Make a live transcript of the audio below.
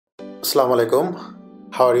Assalamu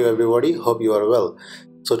alaikum. How are you everybody? Hope you are well.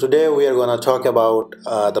 So today we are going to talk about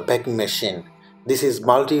the packing machine. This is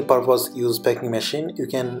multi-purpose use packing machine. You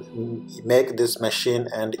can make this machine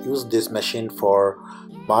and use this machine for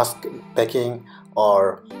mask packing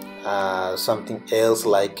or something else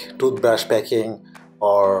like toothbrush packing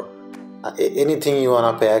or anything you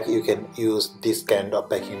want to pack. You can use this kind of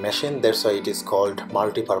packing machine. That's why it is called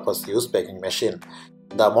multi-purpose use packing machine.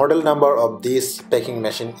 The model number of this packing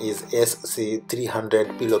machine is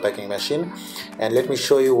SC300 pillow packing machine, and let me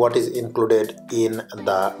show you what is included in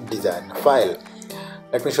the design file.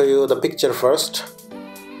 Let me show you the picture first.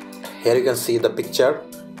 Here you can see the picture.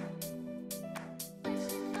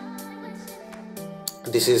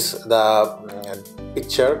 This is the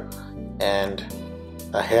picture, and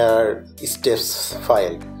here is steps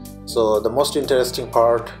file. So the most interesting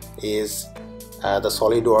part is the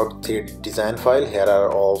Solidwork 3D design file. Here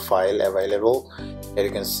are all file available. Here you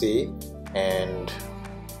can see, and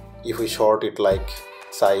if we sort it like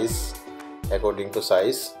size according to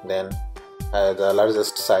size, then the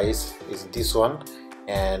largest size is this one,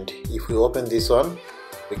 and if we open this one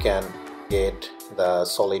we can get the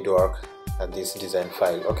Solidwork this design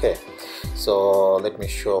file. Okay, so let me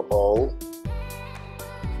show all.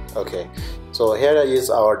 Okay, so here is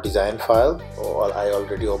our design file. I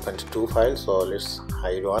already opened two files, so let's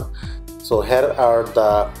hide one. So here are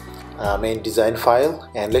the main design file,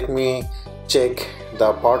 and let me check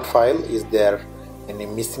the part file. Is there any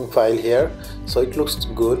missing file here? So it looks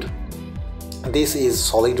good. This is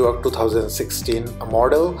Solidwork 2016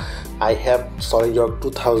 model. I have Solidwork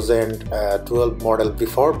 2012 model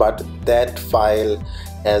before, but that file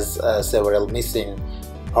has several missing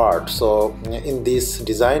part. So in this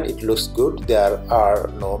design it looks good, there are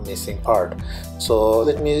no missing part. So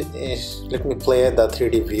let me play the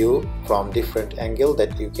 3D view from different angle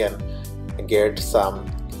that you can get some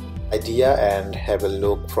idea and have a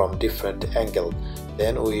look from different angle.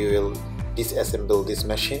 Then we will disassemble this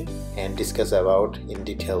machine and discuss about in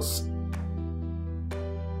details.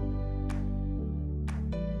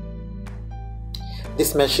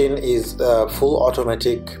 This machine is a full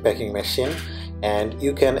automatic packing machine, and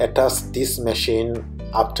you can attach this machine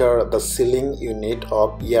after the sealing unit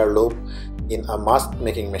of ear loop in a mask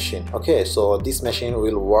making machine. Okay, so this machine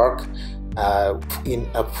will work in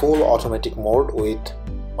a full automatic mode with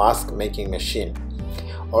mask making machine,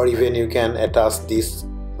 or even you can attach this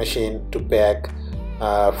machine to pack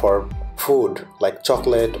for food like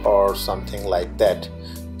chocolate or something like that.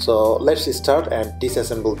 So let's start and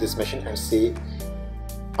disassemble this machine and see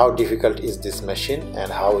how difficult is this machine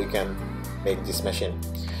and how we can make this machine.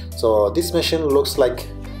 So this machine looks like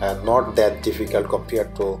not that difficult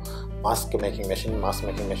compared to mask making machine. Mask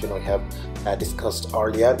making machine we have discussed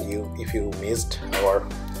earlier. If you missed our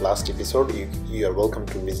last episode, you are welcome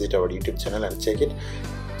to visit our YouTube channel and check it.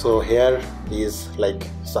 So here is like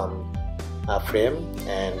some frame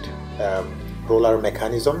and roller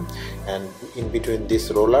mechanism, and in between this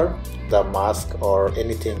roller the mask or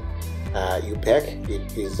anything you pack,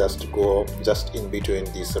 it is just in between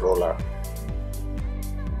this roller.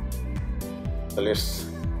 So let's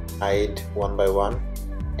hide one by one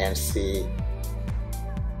and see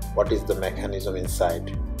what is the mechanism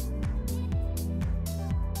inside.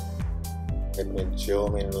 Let me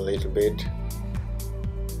zoom in a little bit.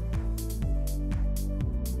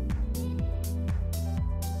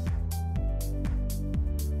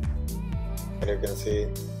 And you can see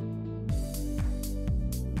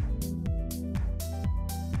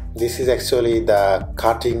this is actually the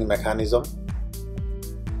cutting mechanism.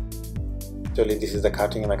 Actually, this is the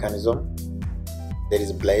cutting mechanism. There is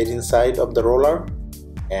a blade inside of the roller,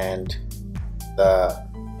 and the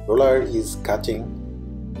roller is cutting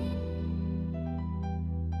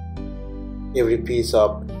every piece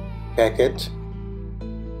of packet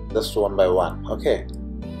just one by one. Okay,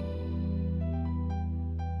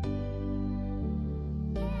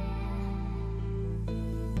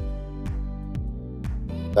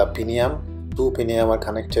 the two pinion are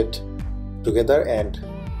connected together, and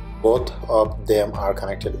both of them are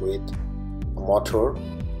connected with a motor.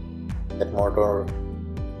 That motor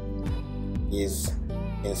is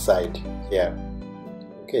inside here.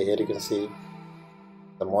 Okay, here you can see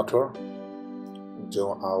the motor.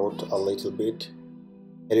 Zoom out a little bit.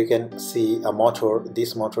 Here you can see a motor.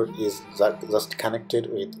 This motor is just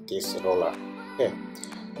connected with this roller. Okay,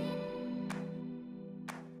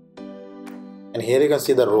 and here you can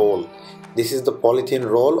see the roll. This is the polythene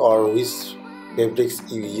roll, or which fabrics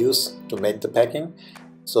you use to make the packing.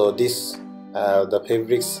 So this the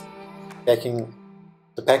fabrics packing,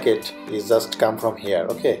 the packet is just come from here.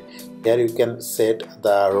 Okay, Here you can set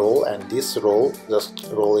the roll, and this roll just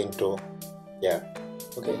roll into here.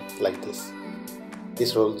 Okay, like this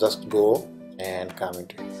roll just go and come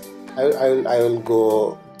into it. I will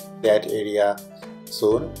go that area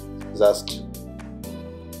soon. Just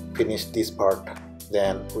finish this part,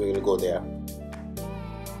 then we will go there.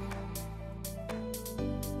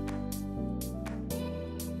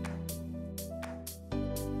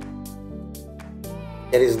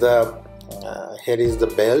 Here is the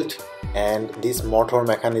belt, and this motor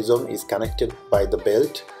mechanism is connected by the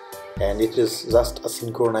belt, and it is just a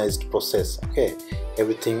synchronized process. Okay,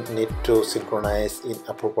 everything need to synchronize in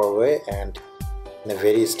a proper way, and in a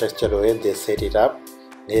very structured way they set it up.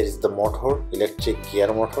 Here is the motor, electric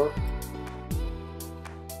gear motor,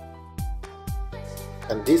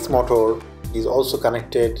 and this motor is also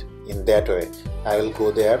connected in that way. I will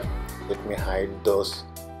go there. Let me hide those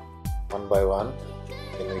one by one,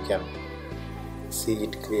 then we can see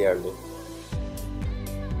it clearly.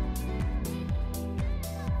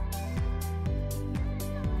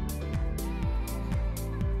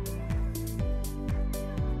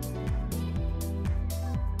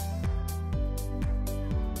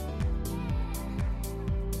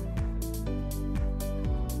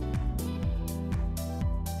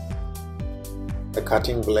 The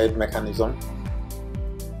cutting blade mechanism,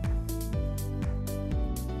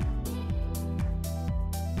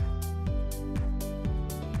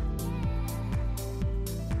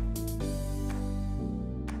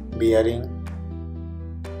 bearing,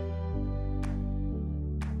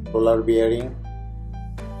 roller bearing,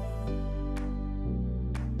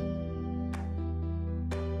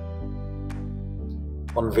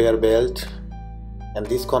 conveyor belt, and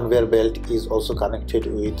this conveyor belt is also connected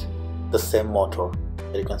with the same motor.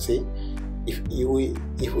 You can see if we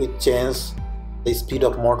change the speed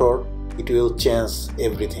of motor, it will change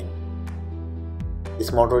everything.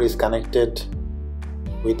 This motor is connected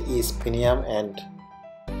with each pinion and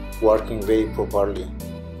working very properly.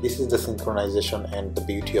 This is the synchronization and the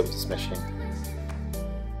beauty of this machine.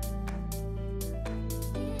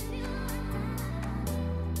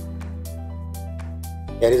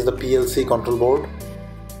 Here is the PLC control board.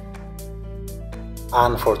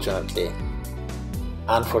 Unfortunately,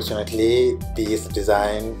 this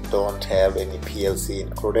design don't have any PLC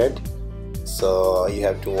included, so you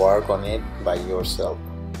have to work on it by yourself.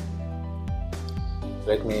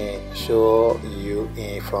 Let me show you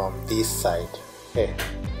from this side. Okay,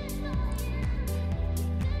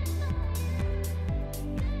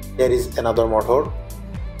 here is another motor,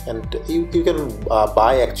 and you can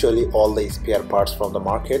buy actually all the spare parts from the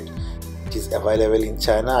market. It is available in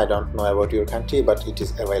China. I don't know about your country, but it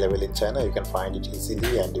is available in China. You can find it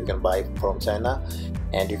easily, and you can buy from China,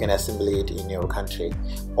 and you can assemble it in your country,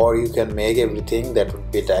 or you can make everything. That would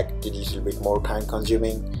be a little bit more time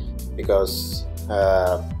consuming, because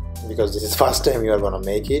this is first time you are gonna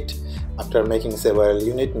make it. After making several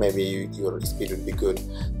units, maybe your speed would be good.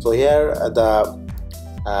 So here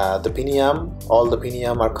the pinion, all the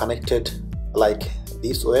pinion are connected like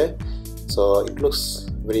this way, so it looks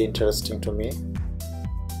very interesting to me.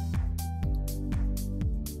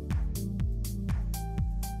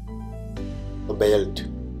 The belt,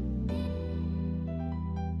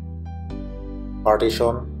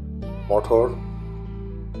 partition, motor,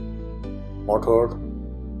 motor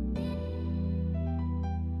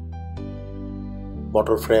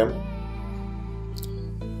frame,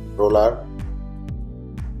 roller,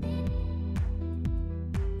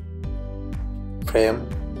 frame,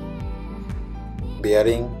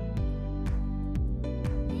 bearing,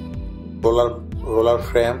 roller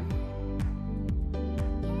frame,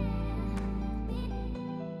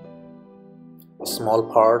 small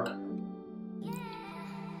part,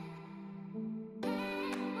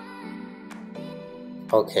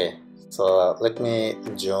 okay. So let me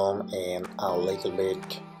zoom in a little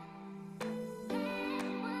bit.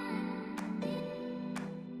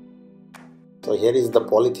 So here is the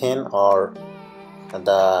polythene or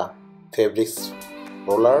the fabrics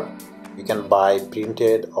roller. You can buy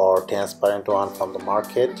printed or transparent one from the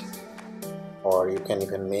market, or you can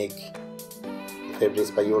even make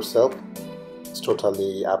fabrics by yourself. It's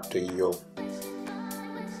totally up to you.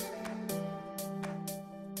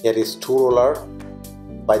 Here is two roller.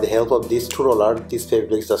 By the help of these two rollers, these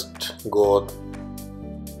fabrics just go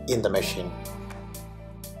in the machine.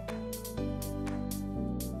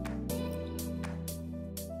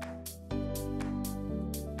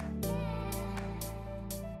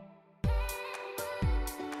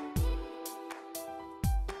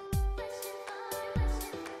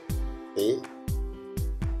 See?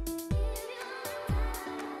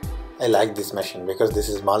 I like this machine because this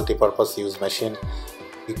is multi-purpose use machine.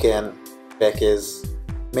 you can package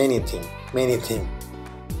many things.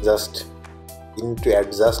 Just you need to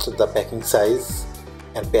adjust the packing size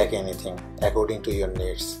and pack anything according to your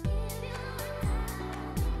needs.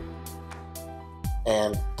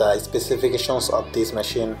 And the specifications of this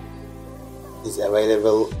machine is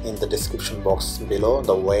available in the description box below.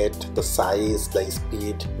 The weight, the size, the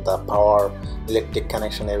speed, the power, electric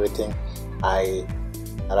connection, everything I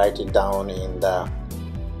write it down in the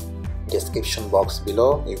description box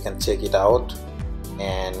below. You can check it out,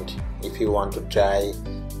 and if you want to try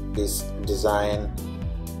this design,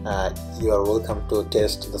 you are welcome to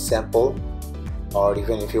test the sample, or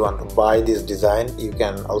even if you want to buy this design, you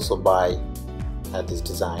can also buy this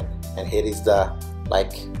design. And here is the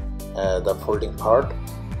the folding part.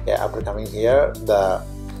 After coming here, the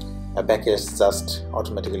package just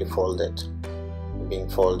automatically being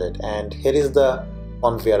folded. And here is the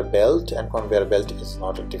conveyor belt, and conveyor belt is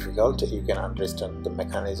not difficult. You can understand the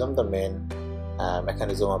mechanism. The main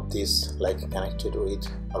mechanism of this connected with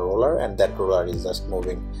a roller, and that roller is just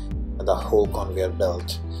moving the whole conveyor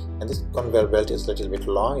belt. And this conveyor belt is a little bit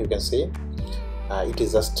long. You can see it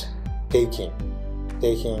is just taking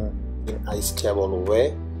in a stable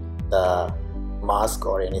way the mask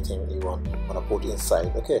or anything you want to put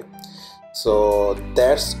inside. Okay, so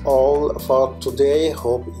that's all for today.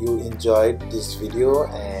 Hope you enjoyed this video,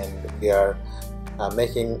 and we are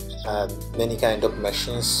making many kind of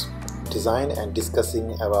machines design and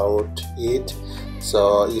discussing about it.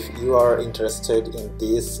 So if you are interested in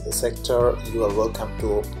this sector, you are welcome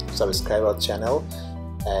to subscribe our channel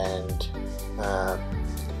and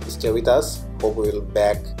stay with us. Hope we will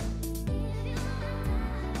back